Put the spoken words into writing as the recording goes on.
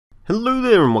Hello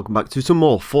there and welcome back to some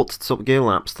more Forza Motorsport Gear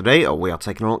Laps. Today we are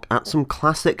taking a look at some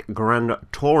classic Grand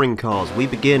Touring cars. We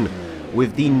begin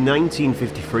with the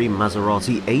 1953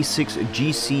 Maserati A6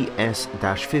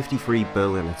 GCS-53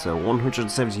 Berlinetta,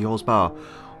 170 horsepower,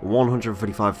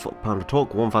 135 foot-pound of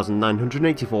torque,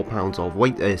 1,984 pounds of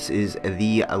weight. This is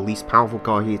the least powerful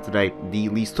car here today, the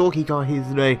least torquey car here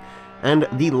today, and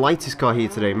the lightest car here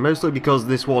today, mostly because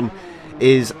this one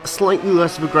is slightly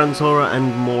less of a Grand Tourer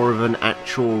and more of an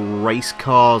actual race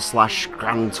car slash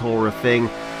Grand Tourer thing.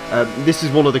 This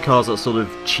is one of the cars that sort of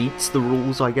cheats the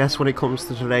rules, I guess, when it comes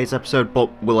to today's episode,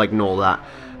 but we'll ignore that.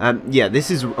 Yeah,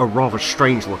 this is a rather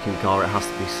strange looking car, it has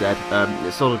to be said.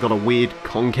 It's sort of got a weird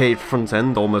concave front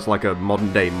end, almost like a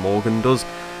modern day Morgan does.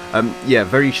 Yeah,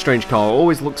 very strange car. I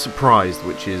always look surprised,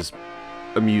 which is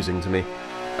amusing to me.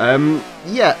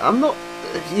 Yeah, I'm not...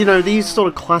 You know, these sort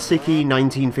of classic-y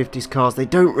 1950s cars, they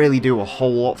don't really do a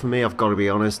whole lot for me, I've got to be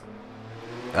honest,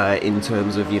 in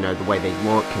terms of, you know, the way they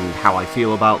look and how I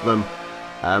feel about them.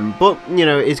 But, you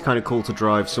know, it's kind of cool to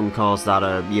drive some cars that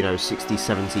are, you know, 60,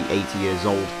 70, 80 years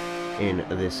old in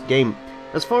this game.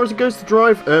 As far as it goes to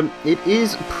drive, it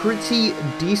is pretty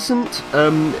decent.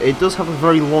 It does have a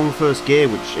very long first gear,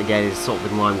 which, again, is sort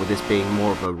of in line with this being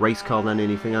more of a race car than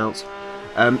anything else.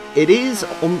 It is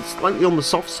slightly on the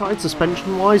soft side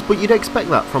suspension-wise, but you'd expect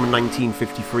that from a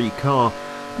 1953 car.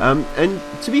 And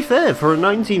to be fair, for a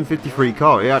 1953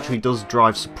 car, it actually does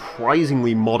drive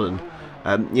surprisingly modern.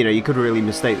 You know, you could really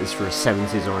mistake this for a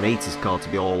 70s or an 80s car, to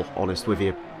be all honest with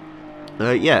you.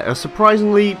 Yeah, a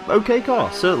surprisingly okay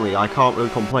car, certainly. I can't really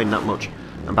complain that much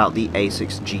about the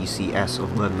A6 GCS,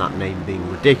 other than that name being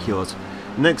ridiculous.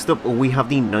 Next up, we have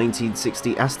the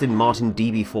 1960 Aston Martin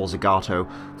DB4 Zagato,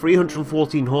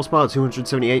 314 horsepower,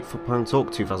 278 foot-pound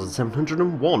torque,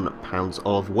 2,701 pounds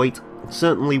of weight.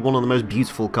 Certainly one of the most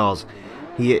beautiful cars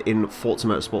here in Forza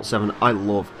Motorsport 7. I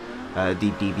love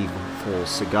the DB4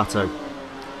 Zagato.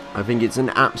 I think it's an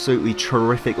absolutely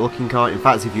terrific looking car. In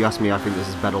fact, if you ask me, I think this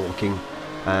is better looking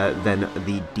than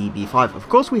the DB5. Of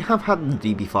course, we have had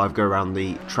the DB5 go around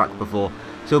the track before,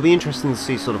 so it'll be interesting to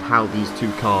see sort of how these two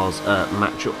cars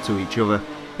match up to each other.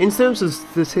 In terms of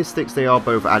statistics, they are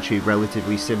both actually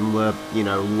relatively similar, you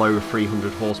know, low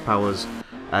 300 horsepowers,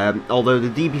 although the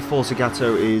DB4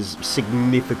 Zagato is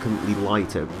significantly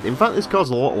lighter. In fact, this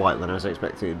car's a lot lighter than I was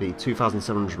expecting it to be,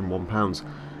 2,701 pounds.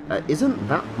 Isn't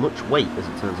that much weight, as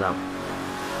it turns out.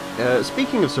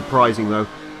 Speaking of surprising, though,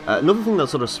 another thing that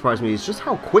sort of surprised me is just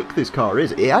how quick this car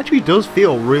is. It actually does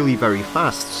feel really very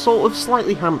fast, sort of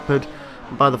slightly hampered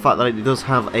by the fact that it does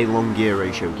have a long gear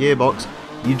ratio gearbox.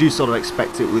 You do sort of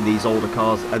expect it with these older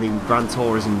cars. I mean, Grand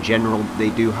Tourers in general, they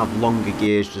do have longer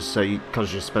gears just so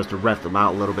because you're supposed to rev them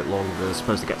out a little bit longer. They're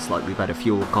supposed to get slightly better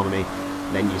fuel economy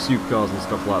than your supercars and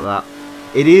stuff like that.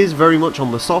 It is very much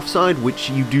on the soft side, which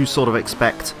you do sort of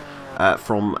expect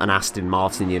from an Aston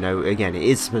Martin, you know. Again, it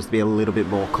is supposed to be a little bit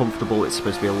more comfortable, it's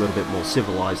supposed to be a little bit more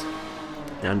civilized,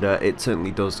 and it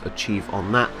certainly does achieve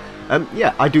on that.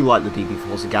 Yeah, I do like the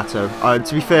DB4 Zagato.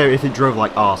 To be fair, if it drove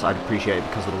like arse, I'd appreciate it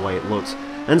because of the way it looks.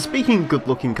 And speaking of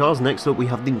good-looking cars, next up we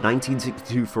have the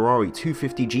 1962 Ferrari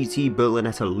 250 GT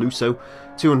Berlinetta Lusso,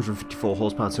 254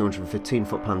 horsepower, 215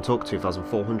 foot-pound torque,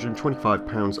 2,425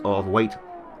 pounds of weight.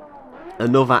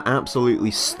 Another absolutely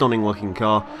stunning looking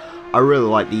car. I really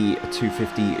like the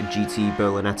 250 GT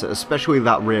Berlinetta, especially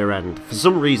that rear end. For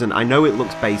some reason, I know it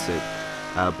looks basic,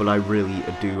 but I really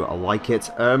do like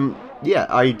it. Yeah,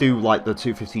 I do like the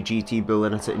 250 GT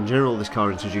Berlinetta in general. This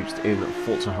car introduced in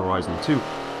Forza Horizon 2,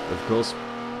 of course.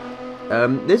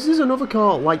 This is another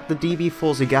car like the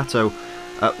DB4 Zagato,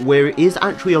 where it is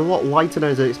actually a lot lighter than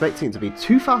I was expecting it to be.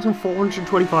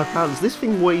 2,425 pounds. This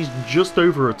thing weighs just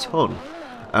over a ton.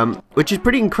 Which is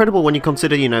pretty incredible when you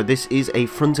consider, you know, this is a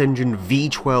front-engine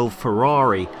V12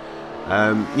 Ferrari.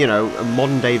 You know, a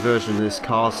modern-day version of this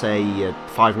car, say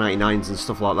 599s and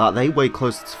stuff like that, they weigh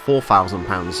close to 4,000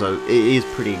 pounds, so it is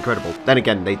pretty incredible. Then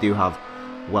again, they do have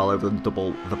well over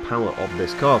double the power of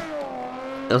this car.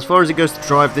 As far as it goes to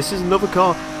drive, this is another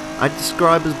car I'd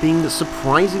describe as being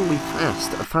surprisingly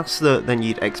fast, faster than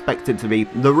you'd expect it to be.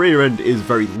 The rear end is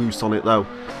very loose on it, though.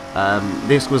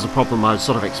 This was a problem I was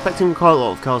sort of expecting with quite a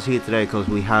lot of cars here today, because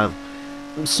we have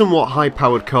somewhat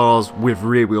high-powered cars with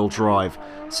rear-wheel drive,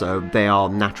 so they are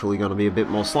naturally going to be a bit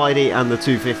more slidey. And the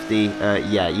 250,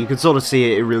 yeah, you can sort of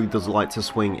see it, it really does like to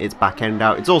swing its back end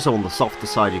out. It's also on the softer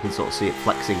side, you can sort of see it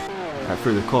flexing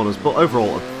through the corners, but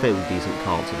overall a fairly decent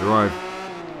car to drive.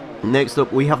 Next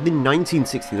up, we have the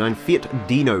 1969 Fiat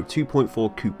Dino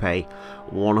 2.4 Coupe,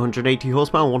 180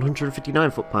 horsepower, 159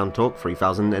 foot-pound torque,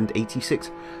 3,086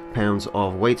 pounds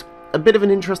of weight. a bit of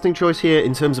an interesting choice here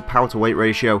in terms of power to weight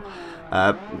ratio.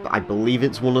 I believe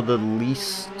it's one of the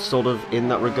least sort of in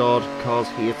that regard cars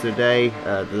here today.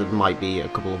 There might be a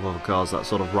couple of other cars that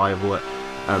sort of rival it,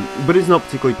 but it's not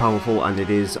particularly powerful, and it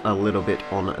is a little bit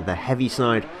on the heavy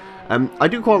side. I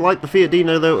do quite like the Fiat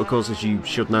Dino though. Of course, as you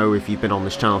should know if you've been on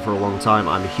this channel for a long time,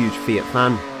 I'm a huge Fiat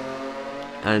fan.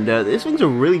 And this thing's a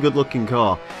really good looking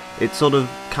car. It sort of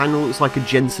kind of looks like a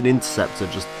Jensen Interceptor,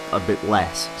 just a bit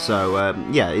less. So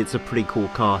yeah, it's a pretty cool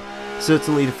car.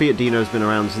 Certainly the Fiat Dino's been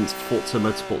around since Forza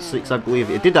Motorsport 6, I believe.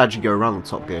 It did actually go around the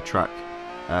Top Gear track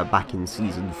back in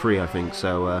Season 3, I think.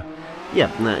 So yeah,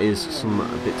 that is some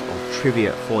bit of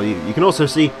trivia for you. You can also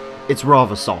see it's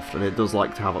rather soft, and it does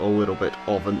like to have a little bit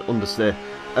of an understeer.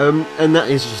 And that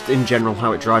is just in general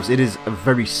how it drives. It is a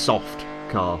very soft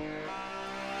car.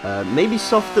 Maybe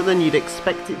softer than you'd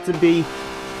expect it to be.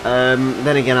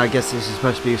 Then again, I guess this is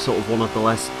supposed to be sort of one of the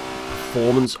less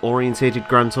performance-orientated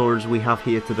Grand Tours we have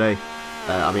here today.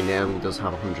 I mean, it only does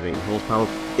have 180 horsepower.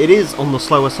 It is on the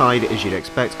slower side, as you'd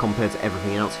expect, compared to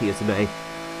everything else here today.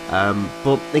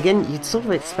 But again, you'd sort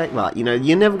of expect that. You know,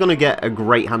 you're never going to get a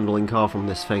great handling car from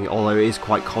this thing, although it is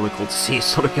quite comical to see it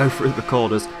sort of go through the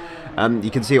corners.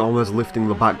 You can see it almost lifting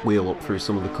the back wheel up through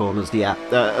some of the corners. Yeah,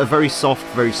 a very soft,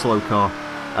 very slow car,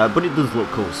 but it does look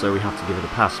cool, so we have to give it a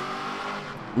pass.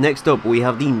 Next up, we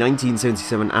have the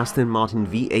 1977 Aston Martin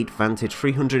V8 Vantage,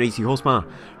 380 horsepower,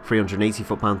 380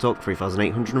 foot-pound torque,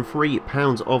 3,803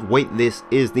 pounds of weight. This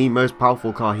is the most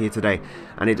powerful car here today,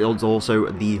 and it is also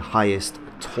the highest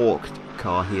torqued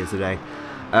car here today.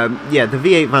 Yeah, the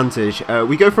V8 Vantage,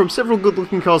 we go from several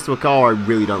good-looking cars to a car I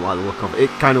really don't like the look of. It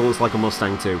kind of looks like a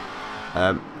Mustang too.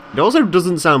 It also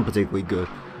doesn't sound particularly good.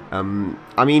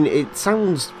 I mean, it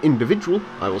sounds individual,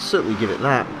 I will certainly give it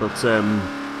that, but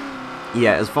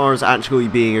yeah, as far as actually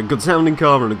being a good sounding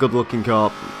car and a good looking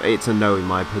car, it's a no in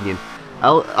my opinion.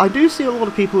 I do see a lot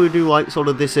of people who do like sort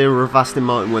of this era of Aston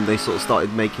Martin when they sort of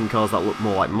started making cars that look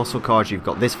more like muscle cars. You've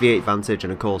got this V8 Vantage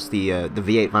and of course the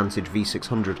V8 Vantage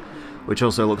V600, which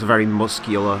also looks very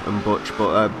muscular and butch,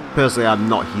 but personally I'm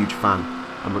not a huge fan.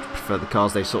 I much prefer the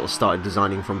cars they sort of started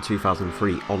designing from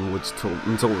 2003 onwards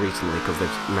until recently, because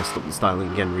they've messed up the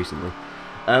styling again recently.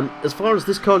 As far as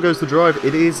this car goes to drive,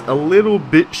 it is a little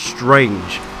bit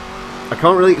strange. I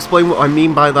can't really explain what I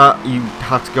mean by that. You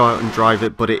have to go out and drive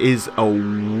it, but it is a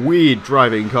weird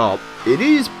driving car. It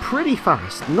is pretty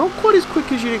fast, not quite as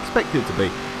quick as you'd expect it to be.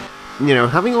 You know,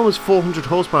 having almost 400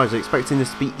 horsepower, I was expecting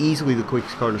this to be easily the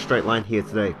quickest car in a straight line here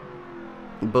today.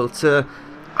 But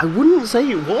I wouldn't say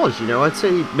it was, you know. I'd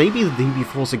say maybe the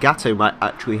DB4 Zagato might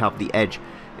actually have the edge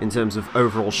in terms of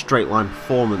overall straight line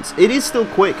performance. It is still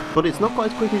quick, but it's not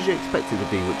quite as quick as you expect it to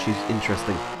be, which is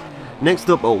interesting. Next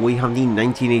up, we have the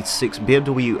 1986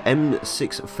 BMW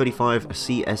M635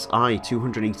 CSI,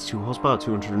 282 horsepower,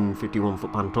 251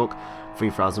 foot-pound torque,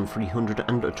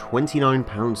 3,329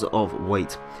 pounds of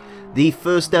weight. The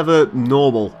first ever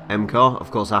normal M car,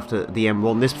 of course, after the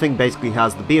M1. This thing basically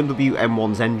has the BMW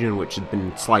M1's engine, which had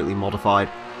been slightly modified,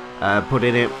 put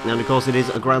in it, and of course it is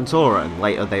a Grand Tourer, and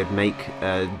later they'd make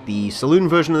the saloon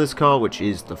version of this car, which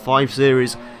is the 5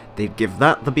 Series. They'd give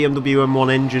that the BMW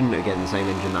M1 engine, again the same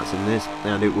engine that's in this,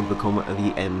 and it would become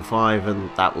the M5, and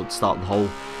that would start the whole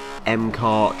M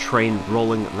car train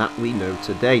rolling that we know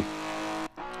today.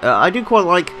 I do quite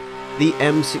like the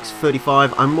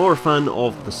M635. I'm more a fan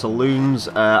of the saloons.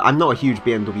 I'm not a huge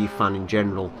BMW fan in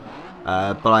general,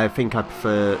 but I think I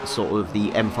prefer sort of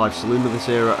the M5 saloon of this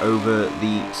era over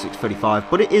the 635,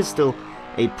 but it is still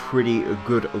a pretty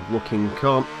good looking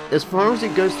car. As far as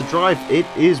it goes to drive, it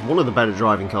is one of the better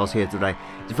driving cars here today.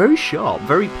 It's very sharp,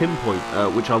 very pinpoint,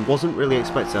 which I wasn't really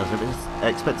expecting. I was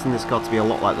expecting this car to be a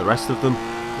lot like the rest of them,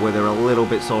 where they're a little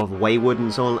bit sort of wayward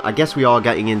and so on. I guess we are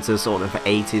getting into sort of the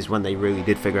 80s when they really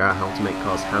did figure out how to make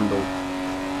cars handle.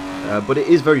 But it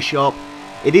is very sharp.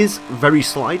 It is very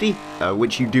slidey,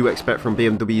 which you do expect from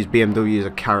BMWs. BMWs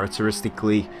are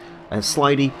characteristically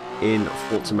slidey in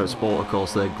Forza Motorsport. Of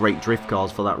course, they're great drift cars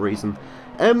for that reason.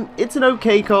 It's an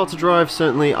okay car to drive,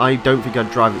 certainly. I don't think I'd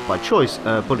drive it by choice,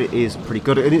 but it is pretty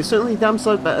good, and it's certainly damn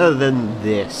sight better than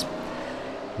this.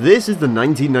 This is the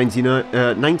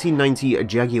 1990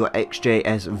 Jaguar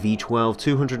XJS V12,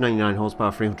 299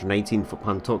 horsepower, 318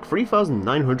 foot-pound torque,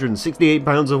 3,968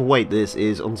 pounds of weight. This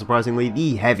is, unsurprisingly,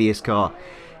 the heaviest car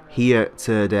here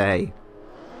today.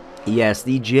 Yes,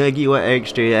 the Jaguar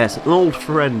XJS, an old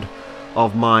friend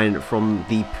of mine from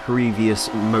the previous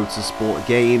motorsport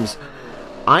games.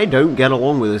 I don't get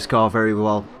along with this car very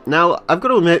well. Now, I've got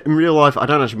to admit, in real life, I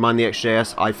don't actually mind the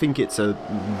XJS. I think it's a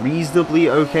reasonably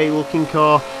okay looking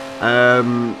car.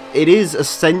 It is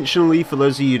essentially, for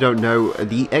those of you who don't know,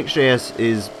 the XJS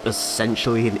is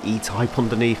essentially an E-Type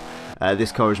underneath.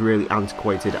 This car is really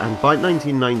antiquated, and by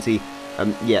 1990,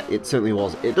 yeah, it certainly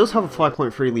was. It does have a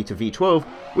 5.3 litre V12,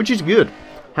 which is good.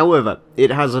 However,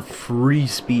 it has a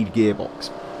 3-speed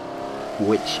gearbox,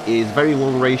 which is very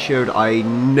long ratioed. I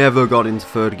never got into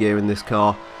third gear in this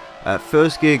car.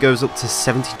 First gear goes up to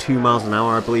 72 miles an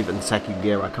hour, I believe, and second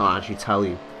gear, I can't actually tell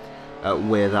you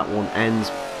where that one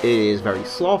ends. It is very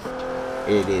soft,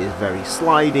 it is very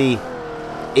slidey,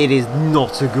 it is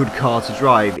not a good car to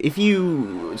drive. If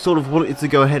you sort of wanted to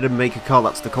go ahead and make a car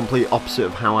that's the complete opposite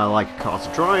of how I like a car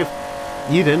to drive,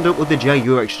 you'd end up with the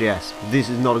Jaguar XJS. This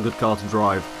is not a good car to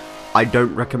drive. I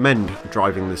don't recommend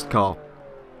driving this car.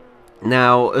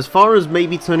 Now, as far as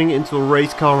maybe turning it into a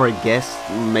race car, I guess,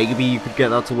 maybe you could get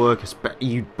that to work, but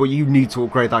you need to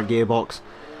upgrade that gearbox.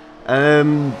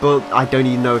 But I don't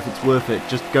even know if it's worth it.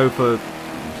 Just go for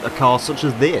a car such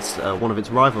as this, one of its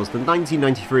rivals, the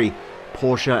 1993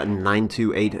 Porsche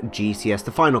 928 GTS,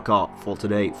 the final car for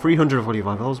today.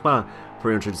 345 horsepower,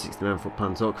 369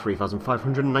 foot-pound torque,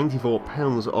 3,594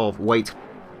 pounds of weight.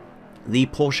 The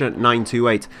Porsche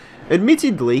 928.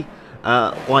 Admittedly,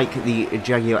 like the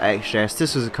Jaguar XJS,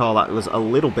 this was a car that was a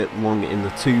little bit long in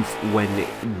the tooth when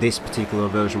this particular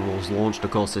version was launched. Of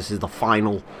course, this is the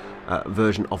final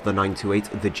version of the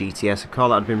 928, the GTS, a car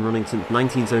that had been running since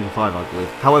 1975, I believe.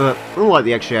 However, unlike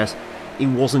the XJS, it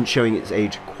wasn't showing its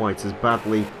age quite as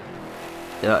badly.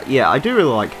 Yeah, I do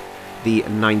really like the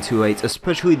 928,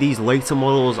 especially these later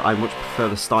models. I much prefer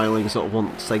the styling, sort of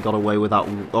once they got away with that,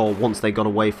 or once they got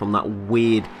away from that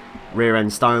weird rear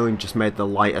end styling, just made the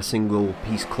light a single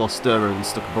piece cluster and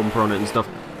stuck a bumper on it and stuff.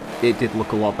 It did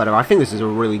look a lot better. I think this is a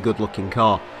really good looking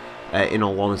car, in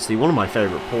all honesty. One of my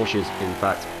favourite Porsches, in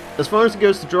fact. As far as it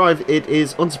goes to drive, it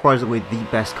is unsurprisingly the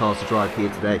best car to drive here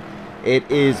today. It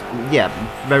is, yeah,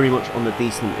 very much on the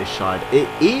decent-ish side. It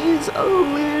is a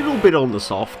little bit on the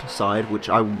soft side, which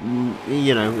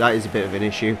you know, that is a bit of an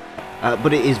issue.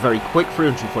 But it is very quick.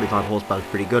 345 horsepower is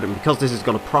pretty good, and because this has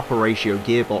got a proper ratio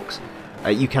gearbox,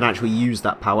 you can actually use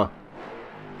that power.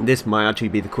 This might actually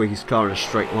be the quickest car in a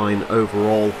straight line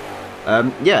overall.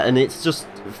 Yeah, and it's just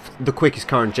the quickest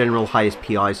car in general, highest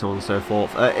PI, so on and so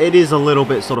forth. It is a little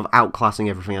bit sort of outclassing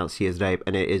everything else here today,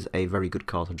 and it is a very good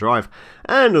car to drive.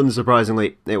 And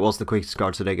unsurprisingly, it was the quickest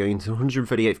car today, going into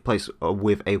 138th place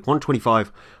with a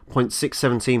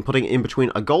 125.617, putting it in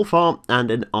between a Golf R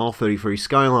and an R33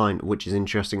 Skyline, which is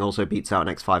interesting. Also beats out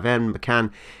an X5N,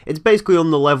 Macan. It's basically on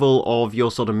the level of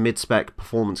your sort of mid-spec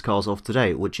performance cars of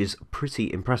today, which is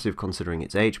pretty impressive considering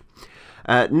its age.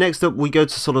 Next up, we go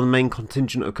to sort of the main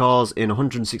contingent of cars. In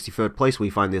 163rd place, we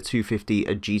find the 250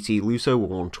 GT Lusso with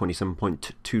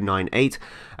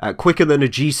 127.298. Quicker than a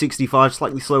G65,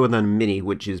 slightly slower than a Mini,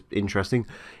 which is interesting.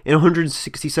 In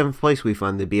 167th place, we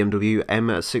find the BMW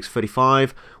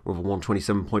M635 with a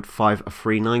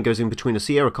 127.539. Goes in between a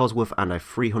Sierra Cosworth and a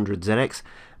 300 ZX.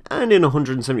 And in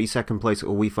 172nd place,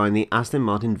 we find the Aston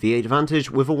Martin V8 Vantage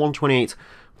with a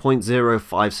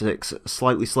 128.056,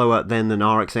 slightly slower than an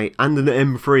RX-8 and an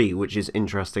M3, which is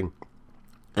interesting.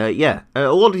 Yeah, a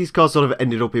lot of these cars sort of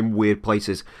ended up in weird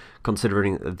places,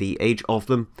 considering the age of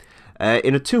them.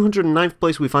 In a 209th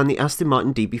place, we find the Aston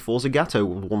Martin DB4 Zagato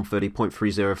with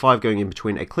 130.305, going in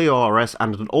between a Clio RS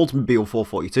and an Oldsmobile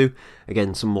 442.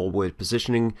 Again, some more weird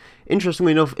positioning.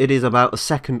 Interestingly enough, it is about a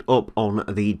second up on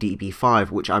the DB5,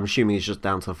 which I'm assuming is just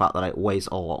down to the fact that it weighs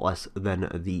a lot less than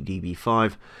the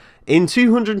DB5. In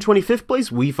 225th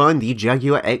place, we find the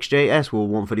Jaguar XJS with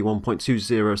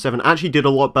 131.207. Actually did a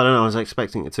lot better than I was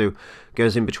expecting it to.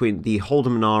 Goes in between the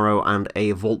Holden Monaro and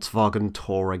a Volkswagen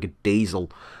Touareg Diesel.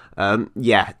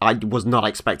 Yeah, I was not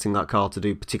expecting that car to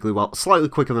do particularly well. Slightly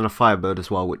quicker than a Firebird as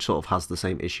well, which sort of has the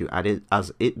same issue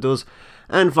as it does.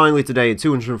 And finally today, in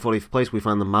 240th place, we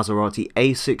find the Maserati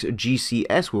A6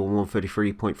 GCS with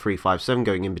 133.357,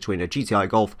 going in between a GTI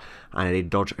Golf and a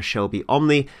Dodge Shelby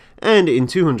Omni. And in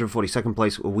 242nd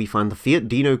place, we find the Fiat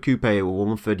Dino Coupe with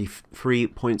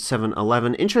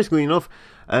 133.711. Interestingly enough,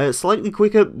 slightly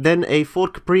quicker than a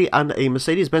Ford Capri and a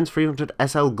Mercedes-Benz 300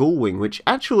 SL Gullwing, which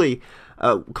actually,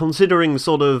 considering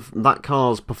sort of that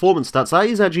car's performance stats, that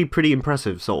is actually pretty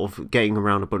impressive, sort of getting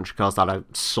around a bunch of cars that are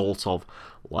sort of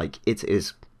like it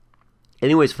is.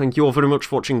 Anyways, thank you all very much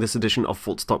for watching this edition of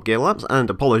Full Stop Gear Labs, and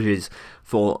apologies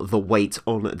for the wait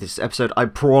on this episode. I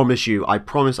promise you, I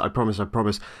promise,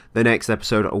 the next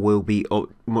episode will be up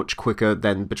much quicker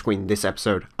than between this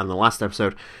episode and the last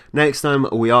episode. Next time,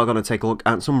 we are going to take a look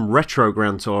at some retro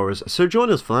Grand Tourers, so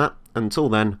join us for that. Until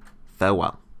then,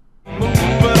 farewell.